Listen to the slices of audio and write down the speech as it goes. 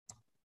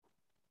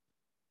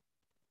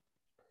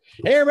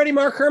Hey, everybody,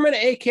 Mark Herman,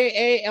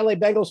 aka LA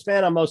Bengals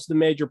fan on most of the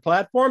major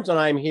platforms. And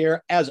I'm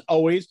here, as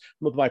always,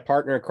 with my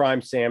partner in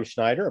crime, Sam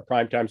Schneider of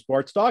Primetime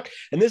Sports Talk.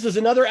 And this is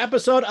another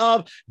episode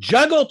of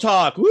Juggle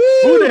Talk. Woo!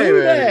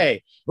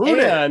 Hooday!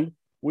 And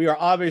we are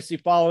obviously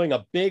following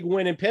a big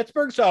win in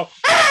Pittsburgh. So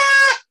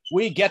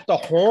we get the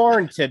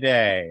horn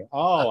today.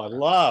 Oh,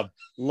 I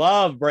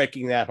love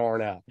breaking that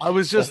horn out. I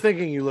was just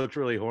thinking you looked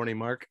really horny,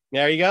 Mark.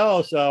 There you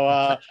go. So,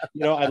 I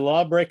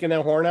love breaking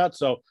that horn out.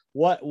 So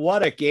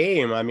what a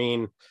game. I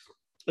mean,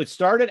 it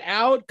started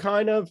out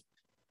kind of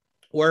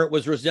where it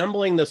was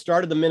resembling the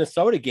start of the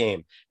Minnesota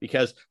game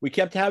because we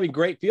kept having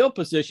great field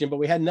position, but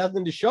we had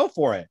nothing to show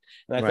for it.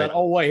 And I thought,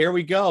 oh, boy, here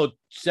we go.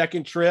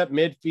 Second trip,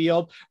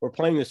 midfield. We're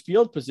playing this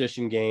field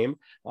position game.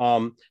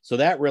 So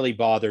that really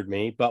bothered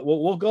me. But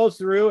we'll go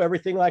through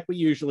everything like we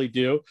usually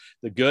do,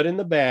 the good and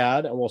the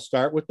bad, and we'll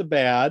start with the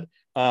bad.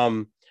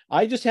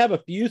 I just have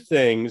a few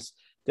things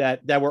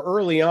that were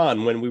early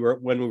on when we were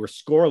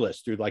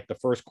scoreless through like the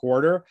first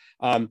quarter.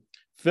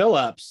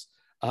 Phillips,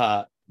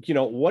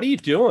 what are you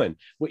doing?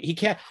 He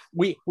can't.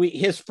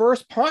 His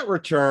first punt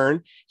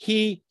return,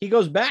 he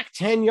goes back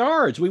 10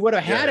 yards. We would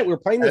have had it. We were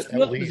playing this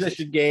field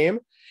position game,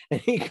 and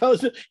he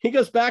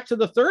goes back to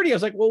the 30. I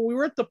was like, well, we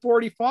were at the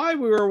 45.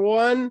 We were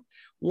one.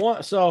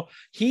 So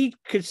he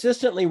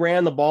consistently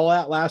ran the ball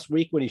out last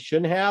week when he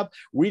shouldn't have.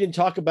 We didn't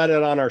talk about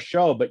it on our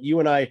show, but you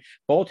and I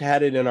both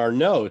had it in our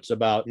notes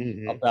about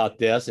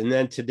this. And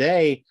then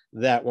today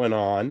that went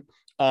on.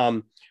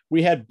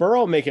 We had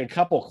Burrow making a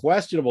couple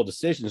questionable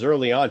decisions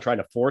early on, trying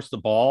to force the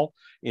ball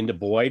into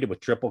Boyd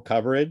with triple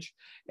coverage.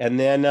 And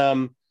then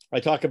I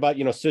talk about,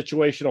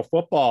 situational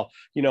football.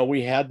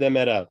 We had them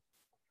at a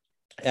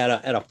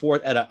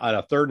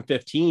third and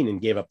 15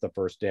 and gave up the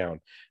first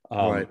down.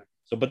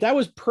 So, but that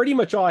was pretty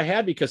much all I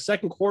had because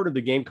second quarter,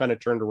 the game kind of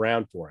turned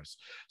around for us.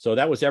 So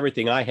that was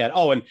everything I had.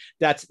 Oh, and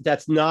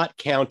that's not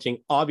counting.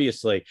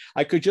 Obviously,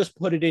 I could just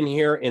put it in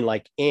here in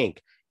like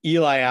ink,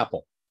 Eli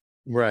Apple.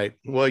 Right.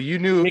 Well, you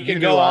knew we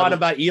could go on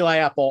about Eli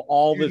Apple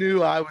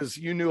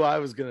you knew I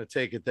was going to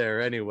take it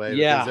there anyway.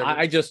 Yeah,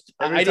 I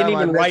didn't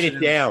even write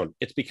it down.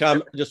 It's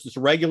become just this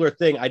regular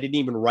thing. I didn't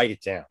even write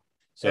it down.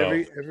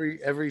 So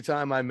every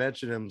time I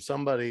mention him,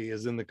 somebody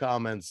is in the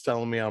comments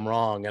telling me I'm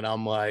wrong, and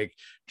I'm like,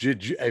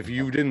 if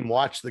you didn't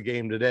watch the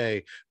game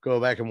today,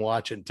 go back and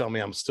watch it and tell me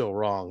I'm still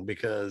wrong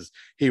because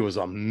he was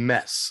a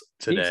mess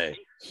today.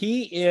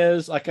 He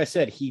is, like I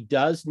said, he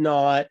does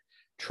not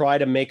try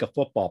to make a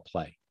football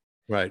play.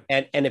 Right.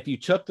 And if you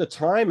took the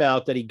time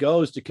out that he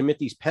goes to commit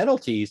these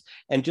penalties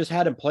and just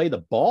had him play the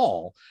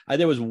ball,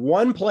 there was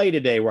one play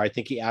today where I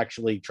think he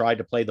actually tried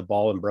to play the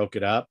ball and broke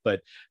it up.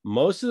 But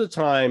most of the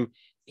time,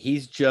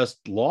 he's just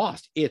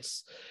lost.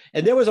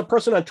 And there was a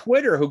person on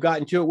Twitter who got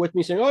into it with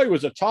me saying, oh, he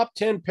was a top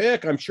 10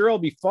 pick. I'm sure he'll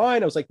be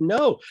fine. I was like,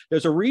 no,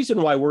 there's a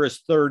reason why we're his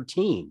third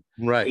team.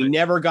 Right. He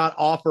never got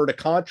offered a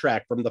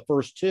contract from the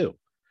first two.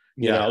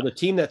 The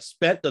team that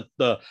spent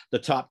the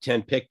top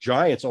 10 pick,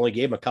 Giants, only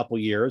gave him a couple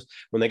years.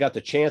 When they got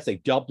the chance, they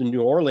dumped in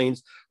New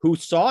Orleans, who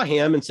saw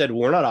him and said,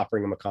 we're not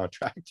offering him a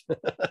contract.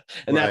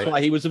 And that's why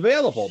he was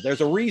available.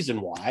 There's a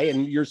reason why,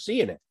 and you're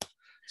seeing it.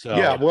 So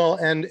yeah, well,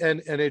 and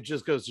it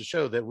just goes to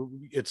show that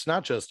it's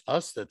not just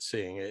us that's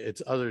seeing it,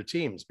 it's other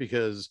teams,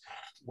 because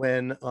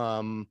when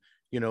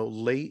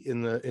late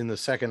in the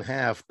second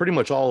half, pretty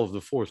much all of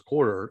the fourth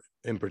quarter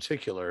in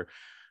particular,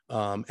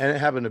 and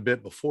it happened a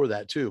bit before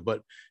that too,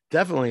 but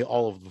definitely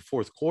all of the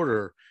fourth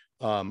quarter,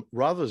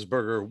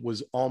 Roethlisberger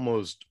was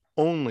almost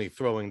only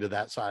throwing to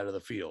that side of the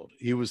field.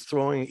 He was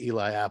throwing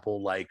Eli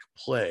Apple like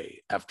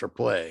play after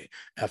play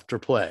after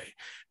play.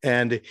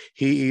 And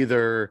he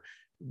either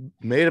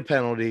made a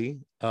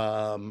penalty,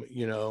 got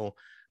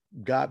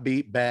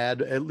beat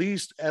bad. At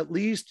least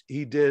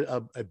he did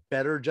a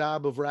better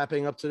job of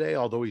wrapping up today,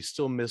 although he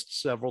still missed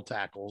several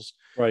tackles.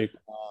 Right.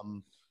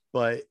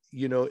 But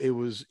it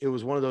was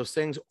one of those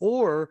things,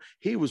 or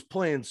he was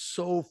playing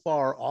so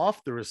far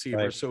off the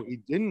receiver, so he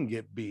didn't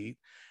get beat.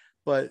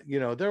 But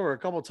there were a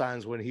couple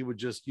times when he would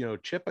just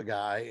chip a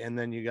guy, and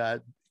then you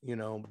got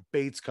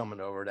Bates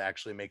coming over to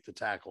actually make the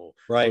tackle,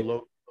 right?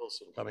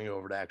 Wilson coming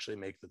over to actually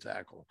make the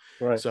tackle,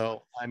 right?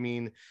 So I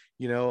mean,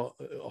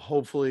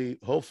 hopefully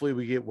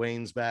we get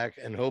Waynes back,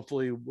 and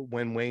hopefully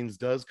when Waynes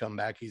does come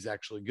back, he's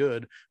actually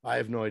good. I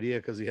have no idea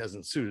because he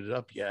hasn't suited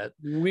up yet.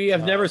 We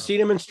have never seen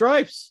him in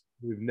stripes.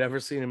 We've never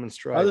seen him in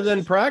stripes other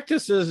than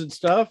practices and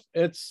stuff.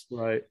 It's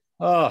right.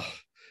 Oh,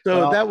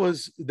 so that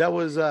was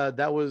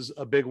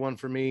a big one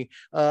for me.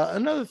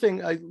 Another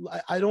thing,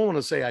 I don't want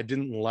to say I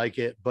didn't like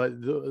it,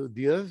 but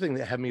the other thing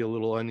that had me a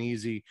little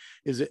uneasy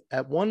is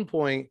at one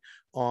point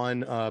on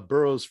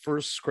Burrow's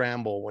first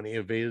scramble when he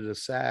evaded a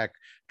sack,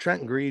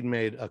 Trent Greed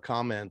made a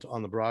comment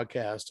on the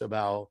broadcast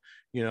about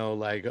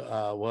well,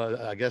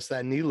 I guess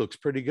that knee looks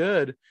pretty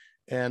good.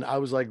 And I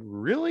was like,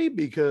 really?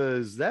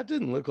 Because that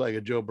didn't look like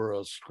a Joe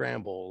Burrow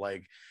scramble.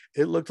 Like,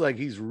 it looked like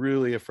he's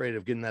really afraid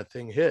of getting that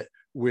thing hit,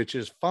 which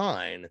is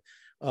fine.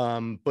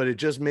 But it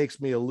just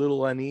makes me a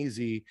little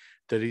uneasy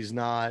that he's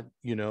not,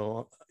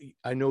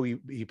 I know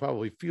he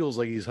probably feels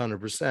like he's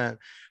 100%,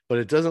 but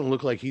it doesn't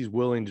look like he's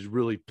willing to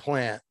really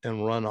plant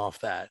and run off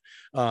that.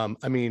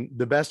 I mean,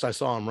 the best I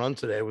saw him run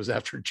today was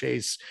after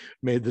Chase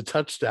made the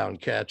touchdown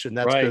catch, and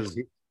that's because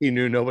he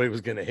knew nobody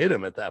was going to hit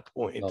him at that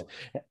point. Oh.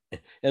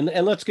 And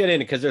let's get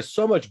in it, because there's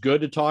so much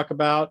good to talk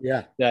about.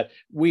 Yeah, that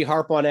we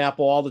harp on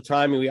Apple all the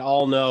time, and we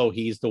all know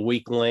he's the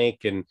weak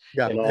link. And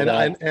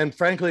and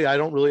frankly, I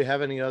don't really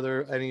have any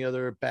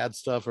other bad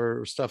stuff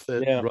or stuff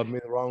that rubbed me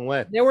the wrong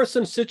way. There were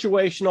some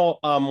situational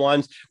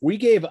ones. We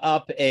gave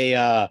up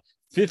a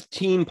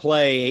 15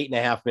 play,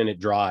 8.5 minute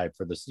drive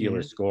for the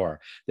Steelers score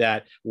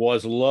that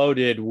was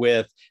loaded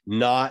with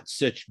not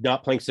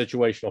playing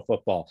situational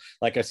football.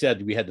 Like I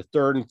said, we had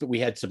we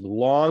had some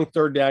long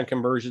third down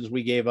conversions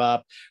we gave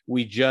up.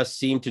 We just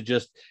seemed to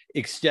just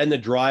extend the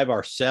drive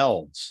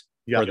ourselves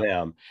for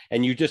them.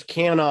 And you just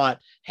cannot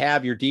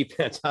have your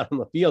defense out on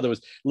the field. It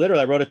was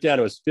literally, I wrote it down,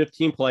 it was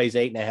 15 plays,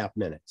 8.5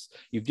 minutes.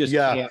 You just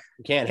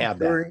can't have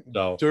that.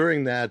 So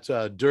during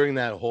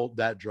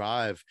that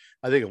drive,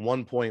 I think at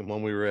one point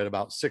when we were at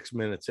about 6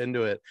 minutes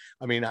into it,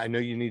 I mean, I know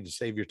you need to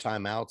save your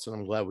timeouts, and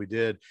I'm glad we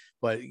did,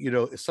 but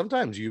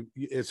sometimes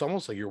it's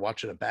almost like you're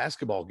watching a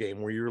basketball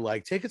game where you're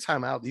like, take a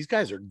timeout. These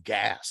guys are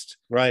gassed,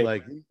 right?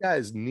 Like, these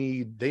guys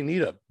need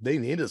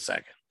a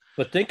second.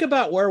 But think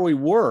about where we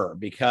were,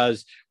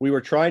 because we were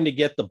trying to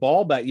get the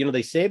ball back.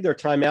 They saved their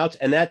timeouts,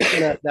 and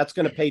that's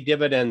gonna pay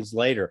dividends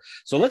later.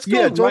 So let's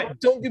go.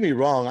 Don't get me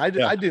wrong. I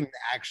didn't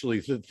actually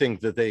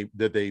think that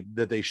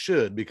they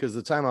should, because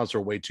the timeouts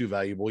are way too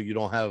valuable. You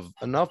don't have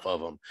enough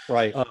of them,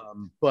 right?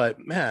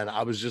 But man,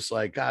 I was just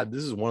like, God,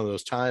 this is one of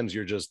those times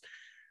you're just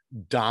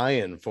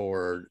dying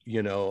for.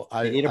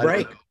 I need a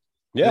break.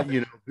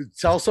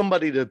 Tell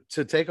somebody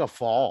to take a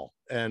fall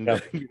and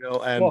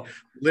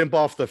limp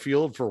off the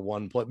field for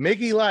one play. Make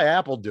Eli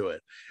Apple do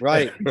it,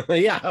 right?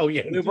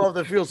 Limp off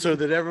the field so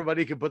that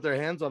everybody can put their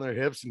hands on their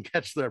hips and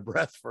catch their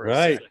breath for a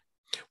second.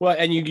 Well,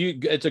 and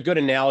it's a good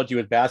analogy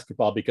with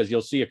basketball, because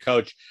you'll see a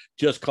coach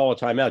just call a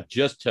timeout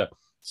just to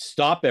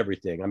stop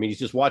everything. I mean, he's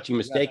just watching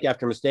mistake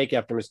after mistake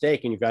after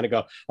mistake, and you got to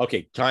go,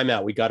 okay,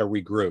 timeout, we got to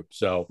regroup.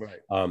 So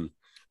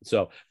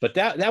but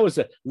that was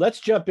let's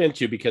jump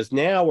into, because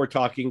now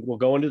we'll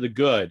go into the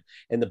good.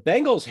 And the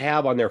Bengals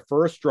have on their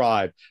first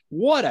drive,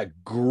 what a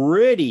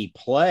gritty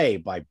play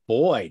by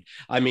Boyd.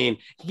 I mean,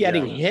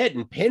 getting hit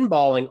and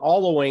pinballing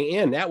all the way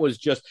in. That was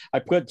just, I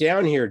put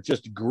down here,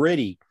 just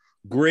gritty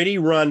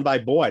run by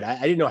Boyd. I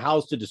didn't know how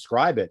else to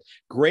describe it.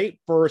 Great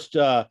first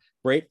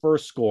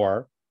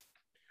score.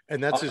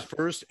 And that's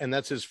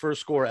his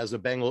first score as a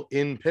Bengal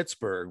in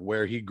Pittsburgh,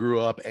 where he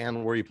grew up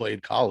and where he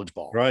played college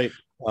ball. Right.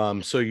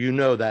 So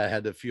that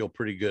had to feel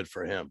pretty good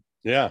for him.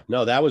 Yeah,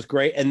 no, that was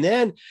great. And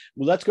then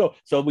let's go.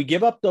 So we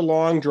give up the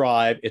long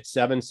drive. It's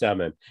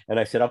 7-7. And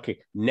I said, okay,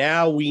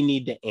 now we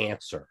need to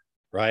answer.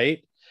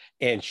 Right.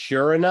 And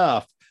sure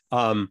enough,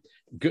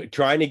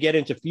 trying to get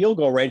into field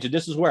goal range. And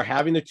this is where,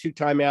 having the 2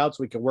 timeouts,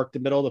 we can work the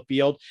middle of the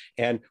field,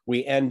 and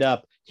we end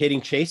up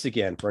hitting Chase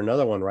again for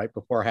another one right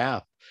before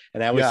half.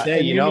 And I would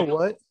say, you know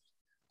what?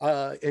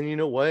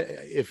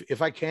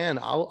 If I can,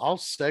 I'll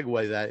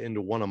segue that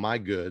into one of my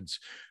goods,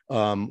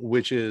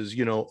 which is,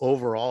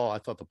 overall, I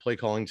thought the play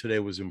calling today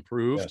was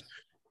improved. Yes.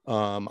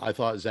 I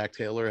thought Zach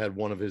Taylor had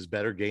one of his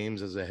better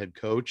games as a head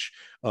coach.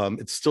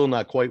 It's still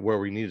not quite where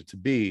we need it to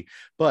be.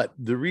 But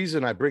the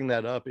reason I bring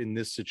that up in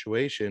this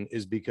situation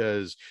is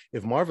because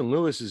if Marvin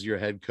Lewis is your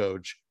head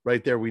coach,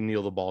 right there, we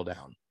kneel the ball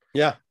down.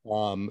 Yeah.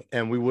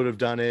 And we would have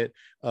done it,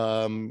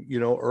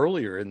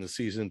 earlier in the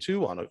season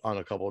too, on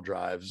a couple of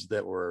drives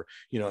that were,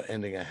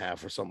 ending a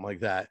half or something like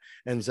that.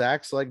 And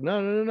Zach's like,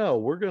 no,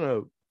 we're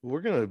going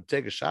to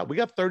take a shot. We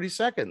got 30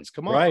 seconds.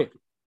 Come on.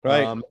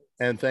 Right.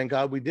 And thank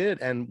God we did.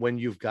 And when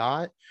you've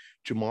got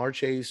Ja'Marr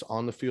Chase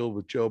on the field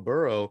with Joe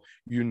Burrow,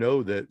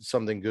 that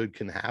something good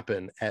can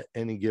happen at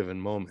any given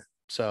moment.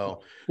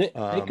 So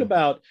think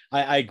about,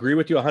 I agree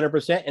with you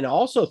 100%. And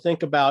also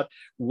think about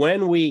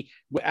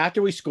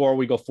after we score,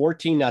 we go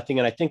 14-0.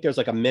 And I think there's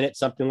like a minute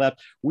something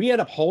left. We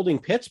end up holding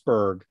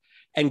Pittsburgh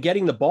and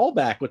getting the ball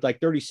back with like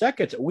 30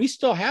 seconds. We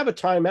still have a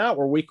timeout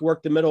where we can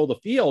work the middle of the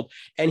field.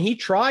 And he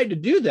tried to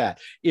do that.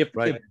 If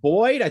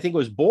Boyd, I think it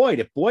was Boyd,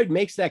 if Boyd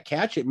makes that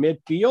catch at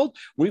midfield,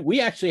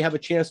 we actually have a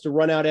chance to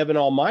run out Evan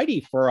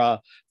Almighty for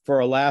a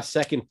last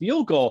second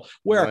field goal,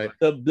 where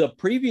the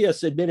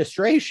previous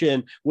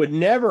administration would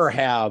never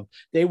have.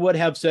 They would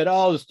have said,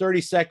 oh, it's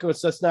 30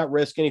 seconds. Let's not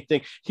risk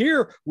anything.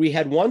 Here we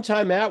had one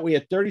timeout. We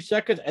had 30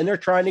 seconds, and they're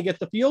trying to get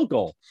the field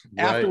goal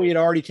after we had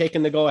already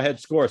taken the go ahead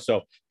score.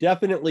 So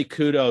definitely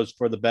kudos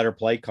for the better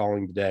play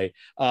calling today.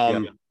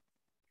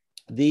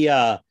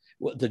 The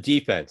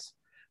defense.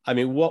 I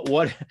mean,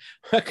 what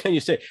can you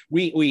say?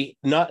 We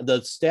not,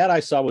 the stat I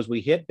saw was we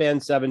hit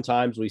Ben 7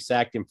 times, we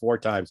sacked him 4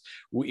 times.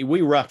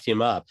 We roughed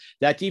him up.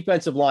 That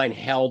defensive line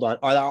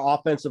our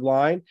offensive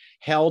line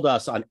held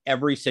us on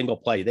every single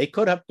play. They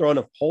could have thrown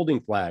a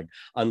holding flag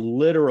on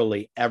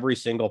literally every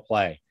single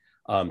play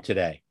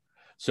today.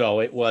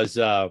 So it was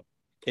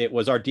It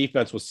was our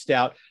defense was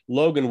stout.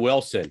 Logan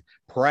Wilson,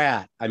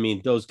 Pratt. I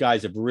mean, those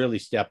guys have really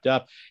stepped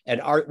up. And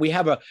I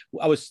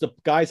was the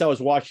guys I was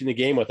watching the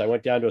game with. I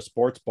went down to a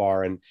sports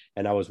bar and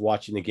I was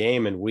watching the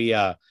game, and we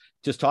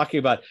just talking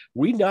about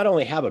we not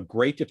only have a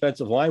great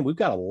defensive line, we've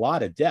got a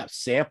lot of depth.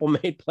 Sample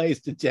made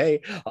plays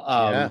today.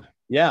 Yeah.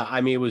 Yeah,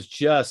 I mean,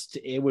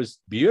 it was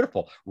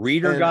beautiful.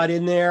 Reader got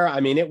in there.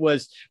 I mean,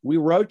 we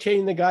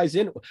rotating the guys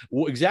in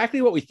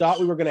exactly what we thought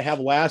we were going to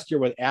have last year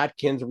with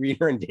Atkins,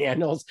 Reader, and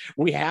Daniels.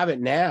 We have it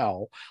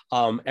now.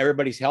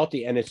 Everybody's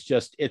healthy, and it's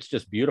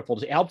just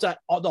beautiful. It helps out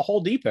the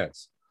whole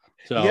defense.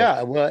 So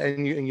yeah, well,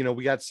 and you know,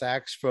 we got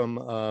sacks from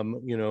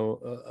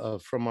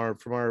from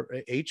our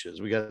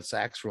H's. We got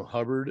sacks from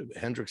Hubbard,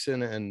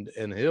 Hendrickson,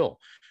 and Hill,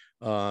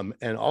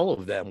 and all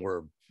of them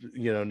were,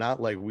 you know,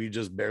 not like we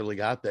just barely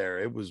got there.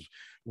 It was,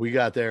 we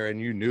got there and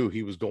you knew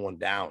he was going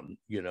down,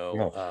 you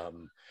know,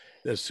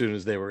 as soon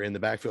as they were in the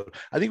backfield.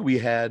 I think we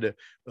had,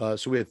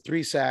 so we had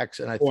 3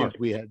 sacks, and I think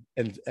we had,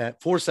 and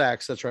 4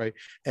 sacks. That's right.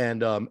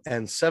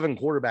 And 7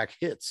 quarterback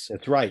hits.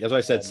 That's right. As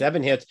I said,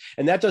 7 hits,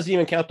 and that doesn't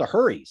even count the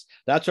hurries.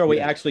 That's where we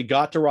actually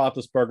got to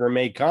Roethlisberger and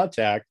made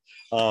contact.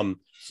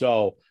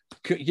 So,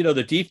 you know,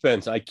 the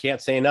defense, I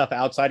can't say enough.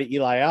 Outside of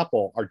Eli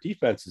Apple, our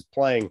defense is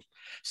playing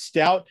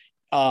stout.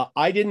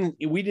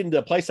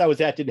 The place I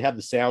was at didn't have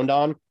the sound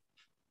on,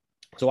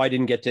 so I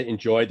didn't get to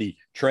enjoy the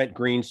Trent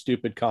Green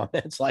stupid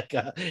comments like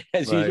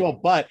as usual.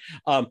 But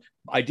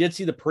I did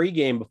see the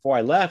pregame before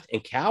I left,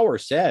 and Cowher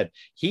said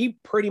he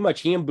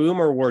and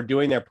Boomer were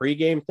doing their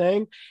pregame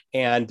thing,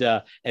 and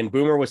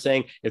Boomer was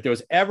saying if there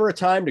was ever a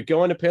time to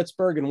go into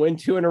Pittsburgh and win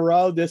 2 in a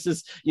row, this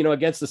is, you know,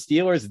 against the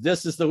Steelers,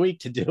 this is the week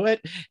to do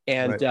it.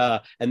 And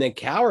then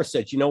Cowher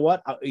said, you know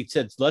what? He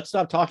said, let's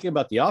stop talking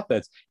about the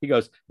offense. He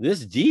goes,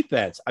 this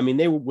defense, I mean,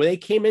 they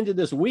came into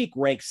this week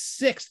ranked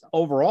 6th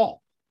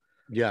overall.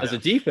 As a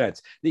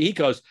defense. He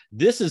goes,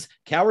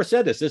 Cowher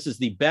said this is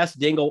the best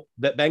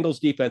Bengals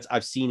defense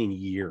I've seen in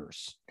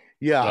years.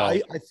 Yeah,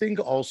 so, I think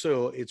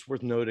also it's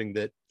worth noting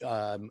that,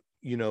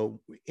 you know,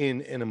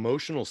 in an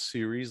emotional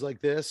series like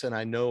this, and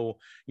I know,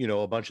 you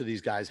know, a bunch of these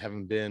guys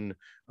haven't been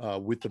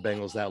with the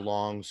Bengals that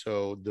long,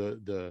 so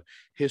the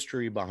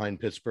history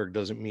behind Pittsburgh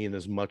doesn't mean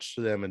as much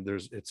to them, and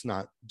it's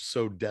not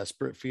so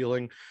desperate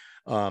feeling.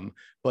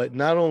 But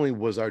not only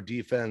was our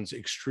defense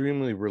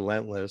extremely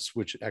relentless,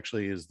 which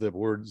actually is the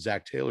word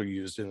Zach Taylor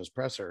used in his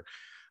presser,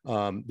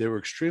 they were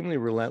extremely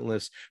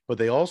relentless, but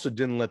they also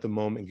didn't let the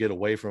moment get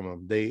away from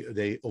them.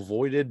 They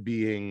avoided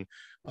being,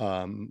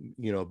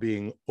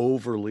 being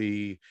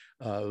overly,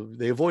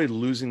 they avoided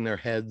losing their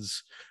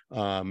heads.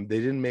 They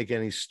didn't make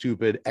any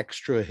stupid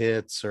extra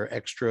hits or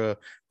extra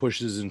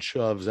pushes and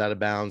shoves out of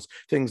bounds,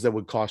 things that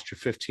would cost you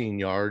 15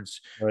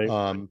 yards.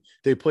 Right.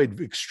 They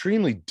played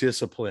extremely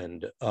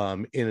disciplined,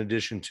 in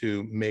addition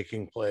to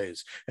making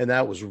plays. And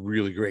that was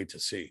really great to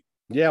see.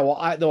 Yeah,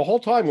 well, the whole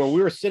time when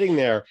we were sitting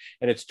there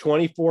and it's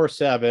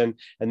 24-7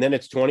 and then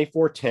it's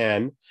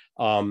 24-10,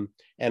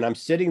 and I'm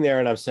sitting there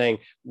and I'm saying,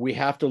 we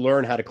have to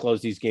learn how to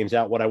close these games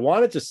out. What I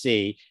wanted to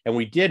see, and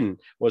we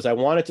didn't, was I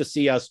wanted to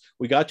see us,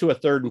 we got to a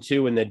 3rd and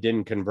 2 and then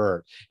didn't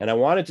convert. And I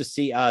wanted to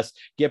see us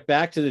get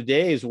back to the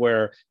days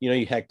where, you know,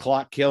 you had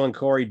Clock Kill and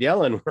Corey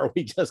Dillon, where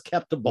we just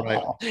kept the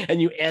ball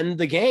and you end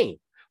the game.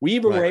 We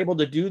even were able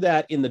to do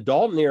that in the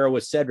Dalton era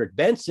with Cedric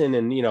Benson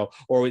and, you know,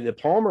 or with the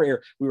Palmer era.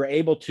 We were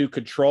able to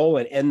control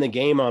and end the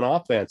game on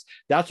offense.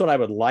 That's what I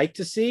would like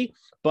to see.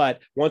 But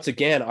once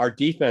again, our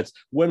defense,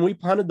 when we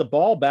punted the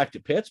ball back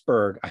to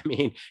Pittsburgh, I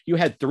mean, you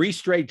had 3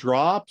 straight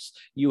drops.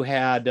 You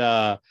had,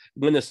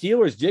 when the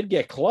Steelers did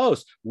get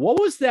close, what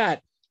was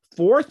that?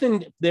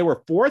 They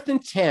were 4th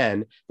and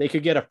 10. They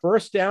could get a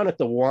first down at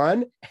the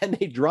 1, and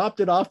they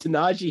dropped it off to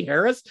Najee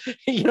Harris,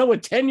 you know,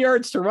 with 10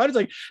 yards to run. It's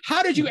like,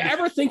 how did you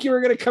ever think you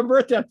were going to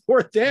convert that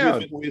 4th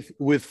down?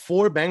 With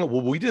 4 Bengals,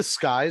 well, we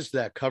disguised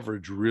that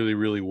coverage really,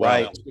 really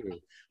well.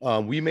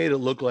 Right. We made it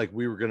look like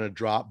we were going to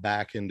drop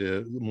back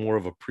into more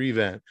of a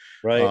prevent.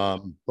 Right.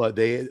 But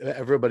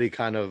everybody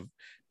kind of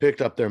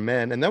picked up their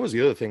men. And that was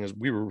the other thing, is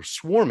we were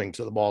swarming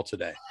to the ball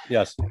today.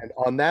 Yes. And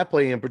on that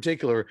play in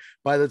particular,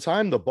 by the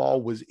time the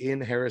ball was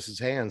in Harris's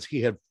hands, he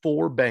had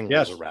 4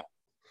 Bengals around.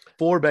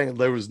 4 Bengals.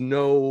 There was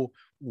no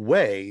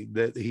way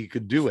that he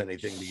could do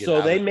anything to get so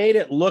out they of made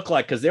it look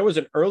like, because there was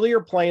an earlier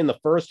play in the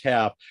first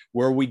half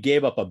where we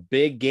gave up a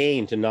big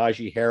gain to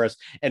Najee Harris,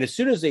 and as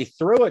soon as they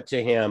threw it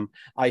to him,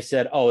 I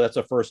said, oh, that's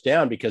a first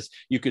down, because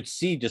you could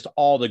see just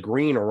all the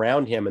green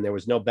around him and there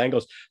was no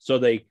Bengals. So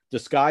they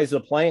disguised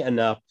the play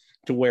enough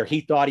to where he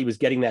thought he was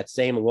getting that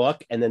same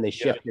look, and then they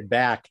shifted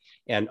back.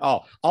 And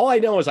all I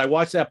know is I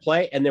watched that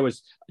play, and there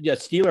was a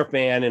Steeler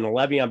fan in a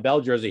Le'Veon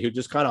Bell jersey who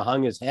just kind of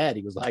hung his head.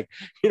 He was like,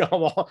 you know,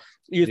 well,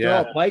 you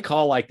throw a play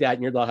call like that,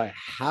 and you're like,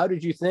 how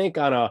did you think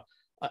on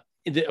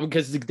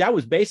because that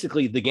was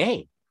basically the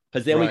game.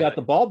 Because then we got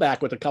the ball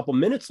back with a couple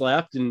minutes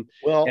left, and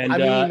we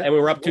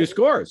were up 2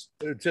 scores.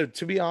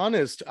 To be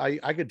honest,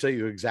 I could tell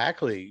you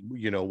exactly,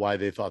 you know, why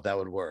they thought that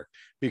would work,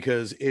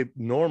 because it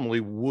normally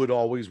would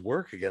always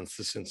work against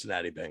the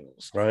Cincinnati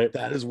Bengals. Right.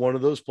 That is one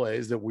of those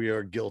plays that we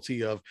are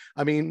guilty of.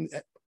 I mean,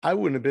 I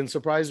wouldn't have been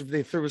surprised if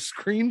they threw a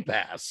screen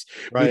pass,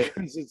 Right.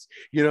 because it's,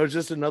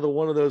 just another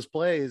one of those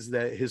plays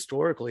that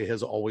historically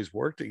has always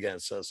worked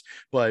against us.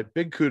 But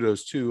big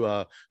kudos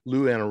to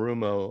Lou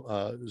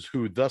Anarumo,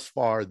 who thus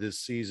far this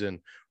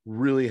season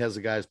really has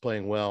the guys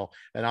playing well.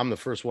 And I'm the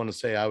first one to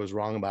say I was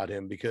wrong about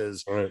him,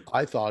 because Right.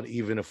 I thought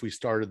even if we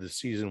started the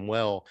season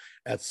well,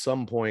 at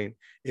some point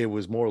it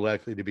was more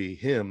likely to be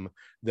him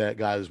that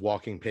got his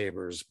walking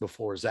papers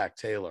before Zach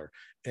Taylor.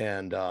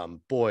 And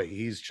boy,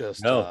 he's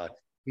just No.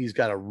 he's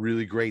got a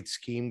really great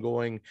scheme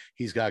going.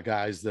 He's got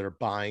guys that are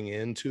buying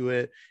into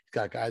it. He's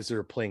got guys that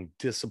are playing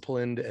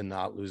disciplined and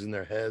not losing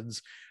their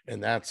heads.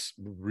 And that's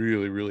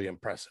really, really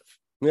impressive.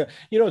 Yeah,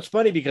 it's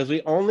funny because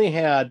we only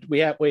had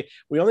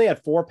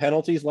 4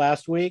 penalties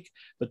last week,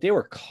 but they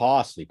were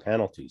costly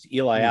penalties.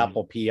 Eli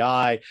Apple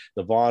PI,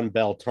 the Von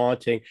Bell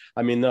taunting.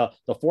 I mean, the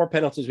 4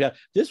 penalties we had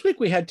this week,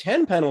 we had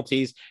 10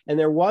 penalties, and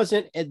there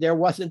wasn't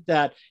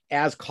that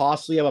as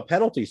costly of a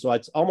penalty. So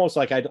it's almost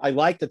like I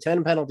like the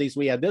 10 penalties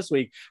we had this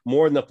week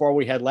more than the 4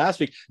 we had last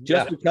week,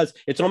 just because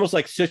it's almost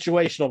like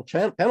situational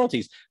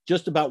penalties,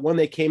 just about when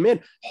they came in.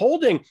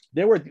 Holding,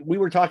 we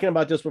were talking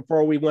about this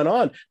before we went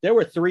on. There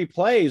were 3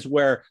 plays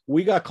where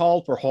we got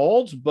called for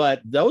holds,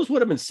 but those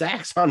would have been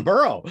sacks on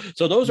Burrow.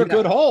 So those are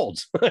good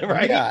holds,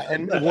 right? Yeah,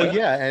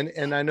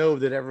 and I know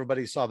that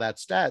everybody saw that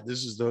stat.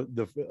 This is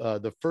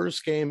the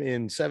first game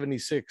in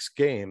 76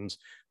 games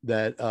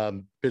that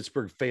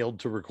Pittsburgh failed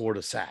to record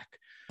a sack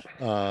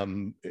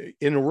in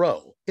a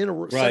row.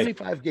 Right.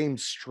 75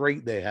 games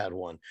straight they had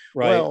one.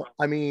 Right. Well,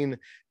 I mean,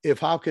 if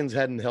Hopkins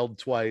hadn't held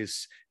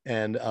twice,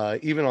 and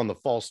even on the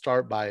false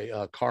start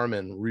by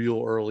Carmen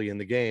real early in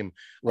the game,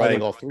 right, I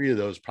think all 3 of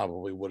those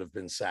probably would have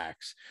been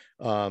sacks.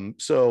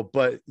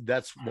 But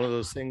that's one of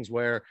those things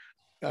where,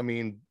 I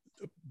mean,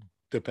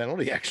 the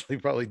penalty actually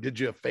probably did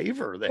you a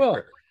favor there.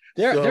 Well,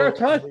 there are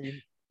times.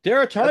 There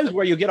are times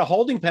where you get a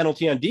holding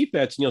penalty on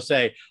defense and you'll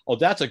say, oh,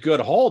 that's a good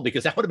hold,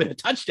 because that would have been a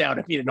touchdown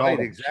if you didn't hold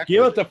it. Exactly.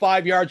 Give up the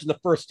 5 yards in the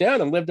first down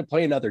and live to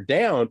play another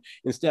down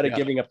instead of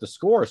giving up the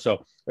score.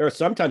 So there are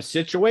sometimes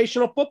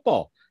situational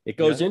football. It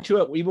goes into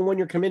it even when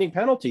you're committing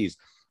penalties,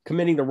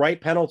 committing the right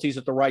penalties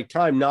at the right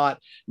time, not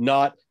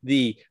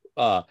the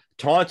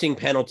taunting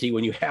penalty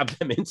when you have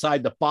them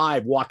inside the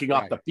 5 walking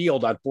off the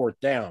field on 4th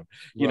down.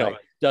 You know,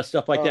 does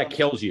stuff like that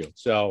kills you.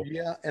 So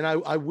and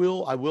I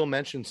will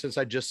mention, since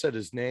I just said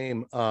his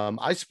name,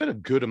 I spent a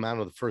good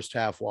amount of the first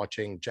half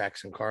watching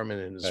Jackson Carman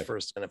in his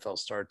first NFL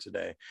start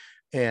today.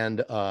 And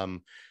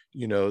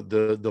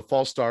the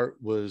false start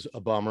was a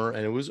bummer,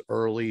 and it was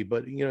early,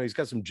 but he's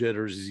got some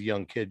jitters. He's a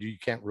young kid. You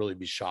can't really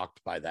be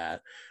shocked by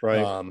that.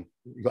 Right.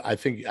 But I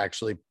think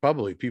actually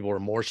probably people are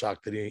more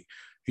shocked that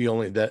he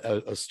only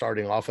a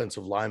starting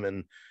offensive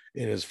lineman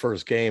in his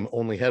first game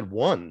only had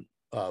 1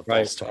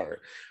 false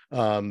start.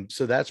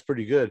 So that's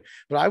pretty good.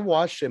 But I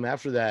watched him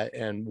after that,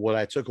 and what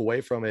I took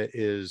away from it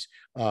is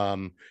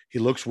he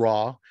looks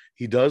raw.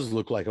 He does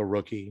look like a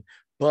rookie,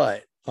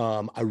 but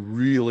I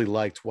really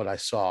liked what I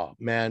saw.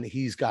 Man,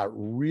 he's got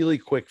really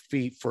quick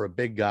feet for a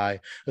big guy,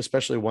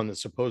 especially one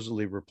that's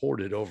supposedly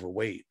reported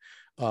overweight.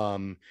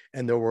 And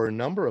there were a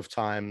number of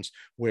times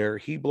where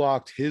he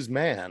blocked his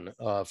man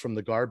from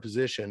the guard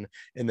position,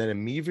 and then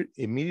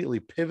immediately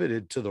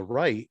pivoted to the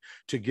right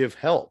to give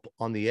help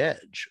on the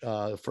edge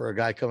for a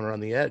guy coming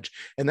around the edge.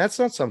 And that's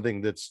not something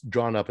that's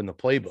drawn up in the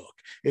playbook.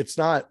 It's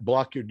not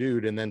block your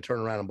dude and then turn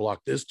around and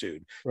block this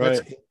dude.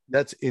 Right.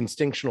 That's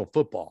instinctual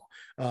football.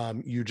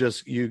 You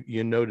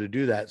know to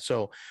do that.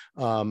 So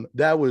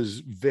that was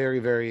very,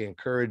 very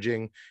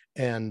encouraging.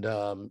 And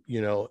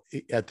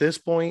at this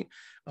point,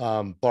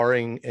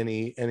 barring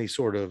any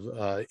sort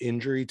of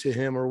injury to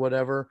him or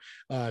whatever,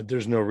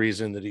 there's no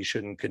reason that he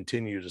shouldn't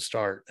continue to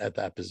start at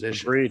that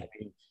position. Agreed. I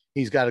mean,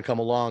 he's got to come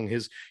along.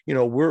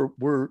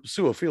 We're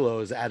Su'a-Filo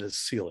is at his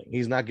ceiling.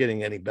 He's not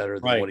getting any better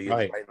than what he is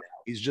right now.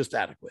 He's just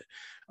adequate.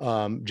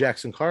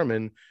 Jackson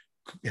Carman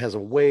has a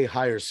way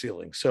higher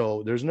ceiling,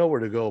 so there's nowhere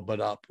to go but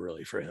up,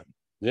 really, for him.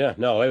 Yeah,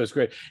 no, it was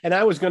great. And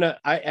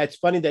it's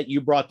funny that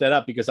you brought that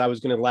up, because I was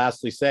going to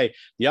lastly say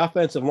the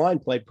offensive line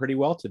played pretty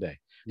well today.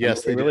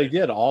 Yes, they really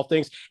did all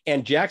things.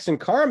 And Jackson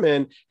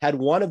Carman had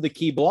one of the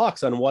key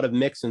blocks on one of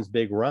Mixon's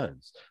big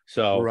runs.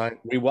 So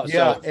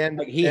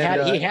he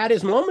had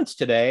his moments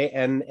today,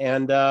 and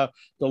the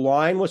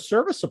line was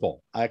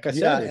serviceable. Like I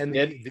said, and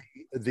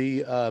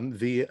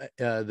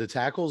the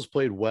tackles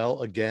played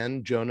well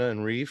again, Jonah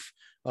and Reef.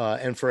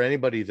 And for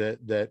anybody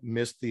that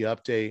missed the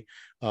update,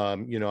 I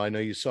know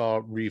you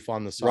saw Reef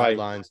on the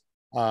sidelines.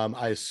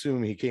 I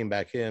assume he came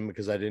back in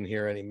because I didn't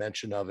hear any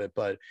mention of it,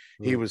 but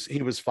he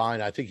was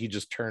fine. I think he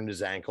just turned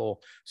his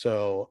ankle.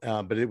 So,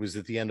 but it was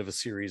at the end of a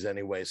series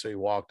anyway. So he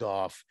walked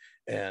off,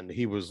 and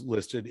he was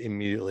listed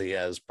immediately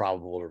as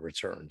probable to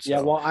return. So,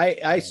 yeah, well,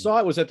 I saw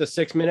it was at the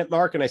 6-minute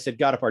mark, and I said,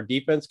 God, if our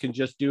defense can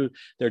just do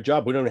their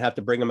job, we don't have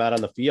to bring them out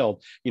on the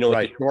field. With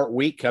the short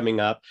week coming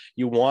up,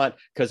 you want,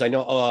 because I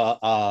know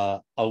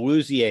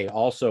Aluzier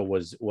also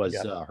was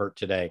hurt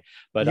today.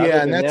 But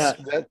and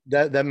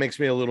that makes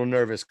me a little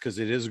nervous, because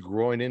it is a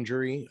groin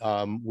injury,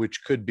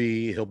 which could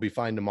be he'll be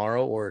fine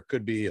tomorrow, or it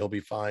could be he'll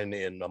be fine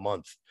in a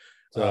month.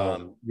 So,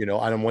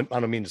 I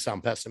don't mean to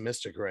sound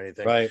pessimistic or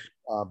anything, right.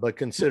 but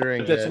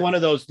considering That's that, one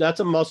of those, that's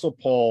a muscle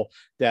pull.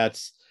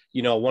 That's,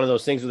 one of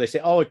those things where they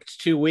say, oh, it's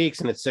 2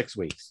 weeks and it's 6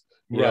 weeks.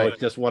 right. It's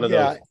just one of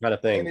Yeah. those kind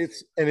of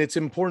things. And it's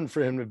important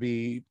for him to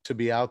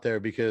be out there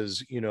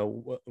because,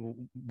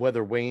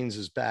 whether Waynes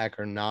is back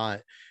or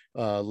not,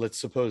 let's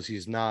suppose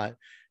he's not,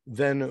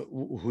 then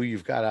who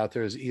you've got out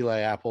there is Eli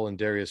Apple and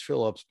Darius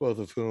Phillips, both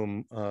of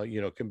whom,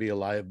 can be a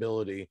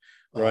liability.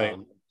 Right.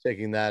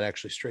 Taking that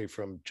actually straight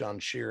from John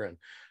Sheeran.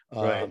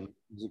 Right.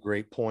 Is a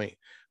great point.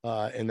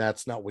 And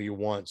that's not what you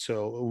want.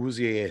 So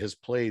Awuzie has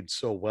played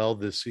so well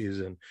this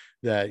season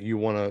that you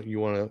want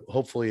to,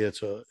 hopefully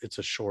it's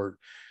a short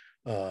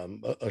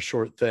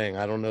thing.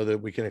 I don't know that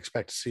we can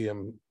expect to see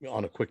him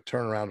on a quick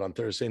turnaround on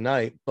Thursday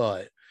night,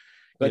 but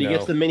he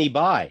gets the mini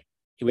bye.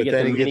 We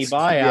get the mini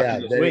bye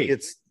after this week.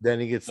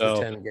 Then he gets the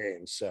 10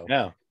 games. So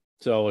yeah.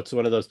 So it's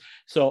one of those.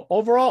 So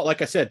overall,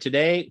 like I said,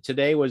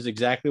 today was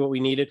exactly what we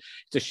needed.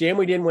 It's a shame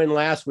we didn't win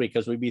last week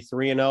because we'd be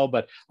 3-0,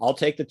 but I'll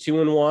take the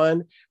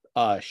 2-1.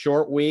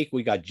 Short week.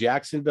 We got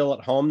Jacksonville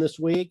at home this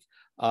week.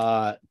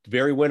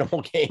 Very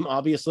winnable game,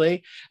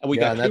 obviously. And we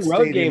got 2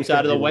 road games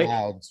out of the way.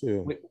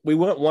 We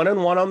went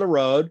 1-1 on the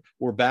road.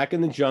 We're back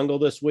in the jungle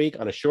this week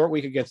on a short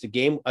week against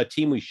a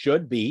team we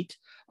should beat.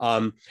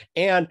 And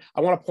I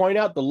want to point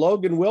out the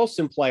Logan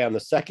Wilson play on the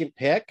second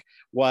pick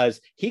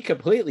was he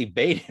completely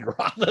baited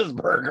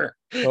Roethlisberger.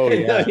 Oh,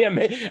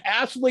 yeah.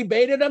 Absolutely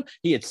baited him.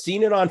 He had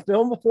seen it on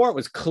film before. It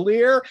was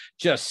clear,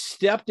 just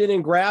stepped in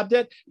and grabbed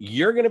it.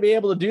 You're going to be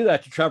able to do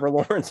that to Trevor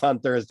Lawrence on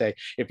Thursday.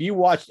 If you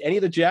watched any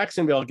of the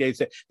Jacksonville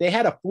games, they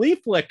had a flea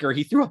flicker.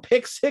 He threw a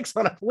pick 6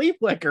 on a flea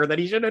flicker that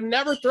he should have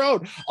never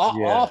thrown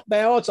off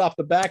balance, off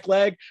the back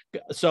leg.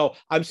 So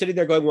I'm sitting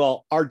there going,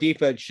 well, our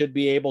defense should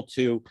be able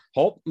to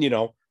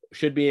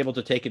should be able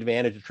to take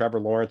advantage of Trevor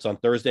Lawrence on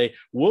Thursday.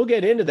 We'll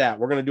get into that.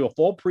 We're going to do a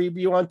full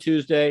preview on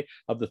Tuesday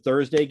of the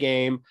Thursday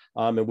game,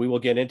 and we will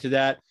get into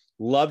that.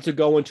 Love to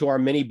go into our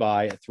mini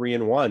bye at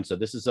 3-1. So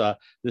this is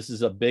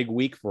a big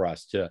week for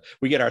us.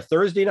 We get our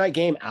Thursday night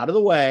game out of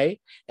the way,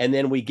 and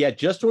then we get,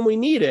 just when we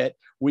need it,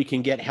 we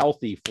can get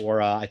healthy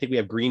for. I think we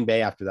have Green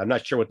Bay after that. I'm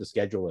not sure what the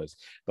schedule is,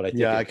 but I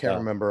think I can't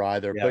remember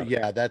either.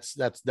 Yeah. But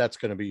that's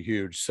going to be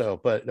huge. So,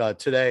 but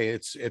today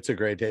it's a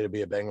great day to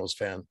be a Bengals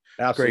fan.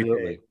 Absolutely,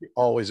 great day.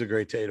 Always a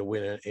great day to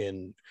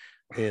win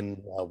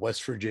in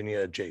West Virginia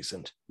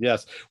adjacent.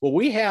 Yes. Well,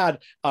 we had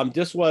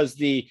this was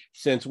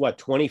since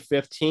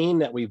 2015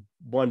 that we've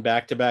won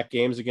back-to-back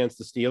games against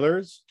the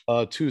Steelers.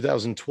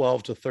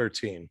 2012 to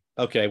 13.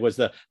 Okay, was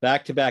the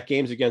back-to-back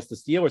games against the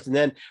Steelers, and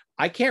then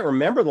I can't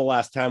remember the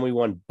last time we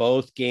won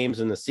both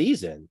games in the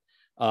season.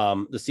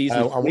 The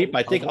season sweep,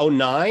 I think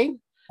 09.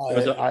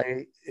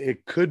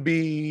 It could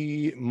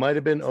be, might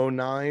have been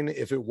 09.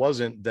 If it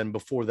wasn't, then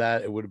before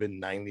that it would have been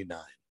 99.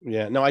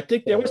 Yeah, no, I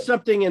think there was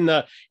something in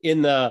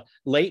the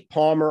late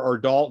Palmer or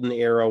Dalton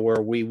era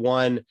where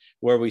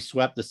we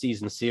swept the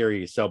season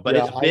series. So, but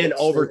it's been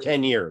over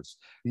 10 years.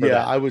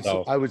 Yeah, I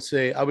would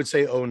say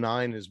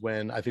 09 is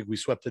when I think we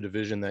swept the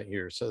division that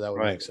year. So that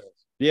would make sense.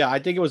 Yeah, I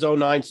think it was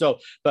 09. So,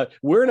 but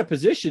we're in a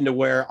position to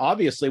where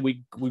obviously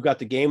we've got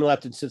the game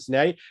left in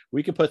Cincinnati.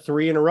 We could put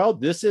 3 in a row.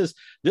 This is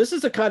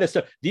the kind of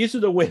stuff. These are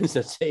the wins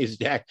that say,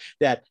 Zach,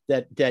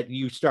 that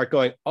you start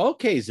going,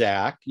 okay,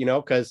 Zach,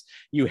 because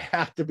you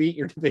have to beat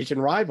your division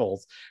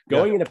rivals.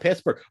 Going into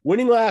Pittsburgh,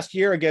 winning last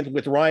year again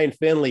with Ryan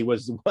Finley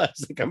was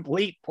a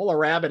complete pull a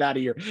rabbit out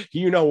of your,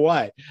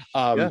 what.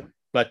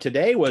 But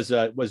today was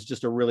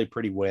just a really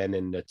pretty win,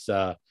 and it's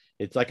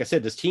like I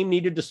said, this team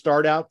needed to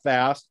start out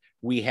fast.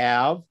 We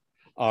have,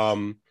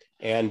 and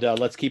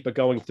let's keep it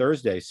going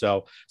Thursday.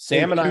 So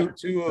Sam and I,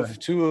 two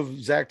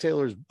of Zach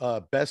Taylor's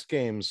best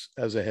games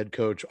as a head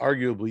coach,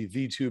 arguably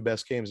the 2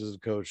 best games as a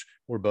coach,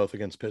 were both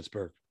against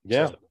Pittsburgh.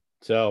 Yeah.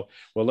 So,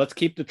 well, let's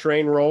keep the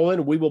train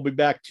rolling. We will be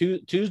back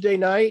Tuesday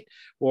night,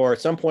 or at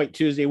some point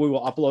Tuesday, we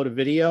will upload a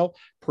video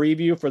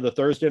preview for the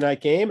Thursday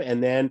night game,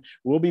 and then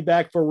we'll be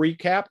back for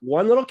recap.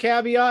 One little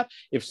caveat: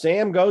 if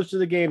Sam goes to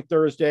the game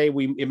Thursday,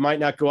 it might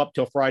not go up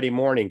till Friday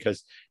morning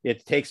because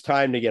it takes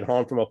time to get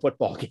home from a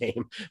football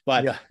game.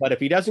 But if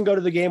he doesn't go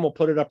to the game, we'll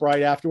put it up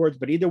right afterwards.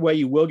 But either way,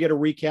 you will get a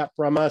recap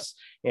from us,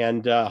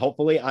 and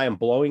hopefully, I am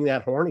blowing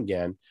that horn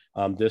again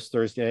this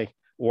Thursday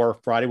or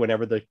Friday,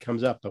 whenever that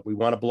comes up. But we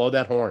want to blow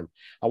that horn.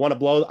 I want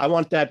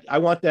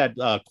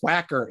that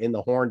quacker in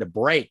the horn to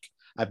break.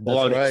 I've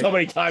blown it so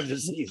many times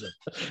this season.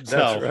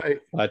 That's right.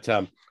 But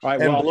all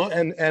right,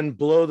 and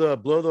blow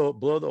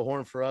the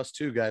horn for us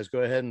too, guys.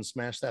 Go ahead and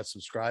smash that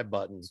subscribe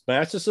button.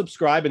 Smash the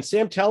subscribe. And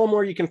Sam, tell them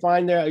where you can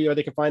find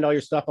they can find all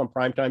your stuff on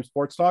Primetime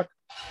Sports Talk.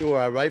 Sure.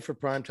 I write for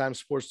Primetime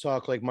Sports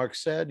Talk. Like Mark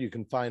said, you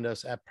can find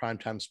us at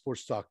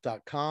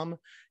primetimesportstalk.com.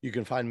 You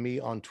can find me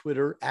on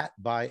Twitter at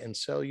Buy and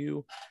Sell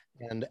You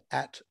and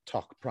at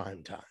Talk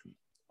Primetime.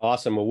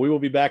 Awesome. Well, we will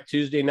be back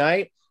Tuesday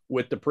night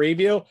with the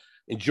preview.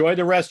 Enjoy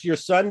the rest of your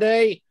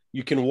Sunday.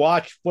 You can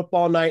watch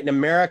Football Night in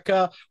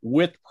America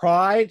with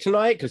pride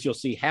tonight because you'll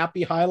see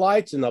happy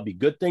highlights and there'll be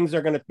good things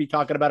they're going to be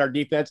talking about our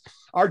defense.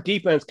 Our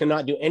defense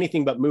cannot do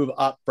anything but move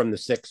up from the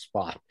 6th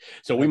spot.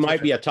 So we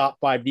might be a top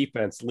 5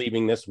 defense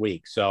leaving this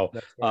week. So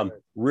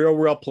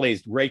real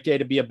pleased. Great day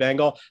to be a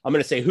Bengal. I'm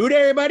going to say, hoo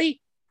day,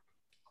 everybody.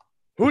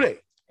 Hoo day.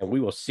 And we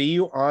will see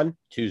you on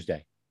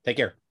Tuesday. Take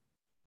care.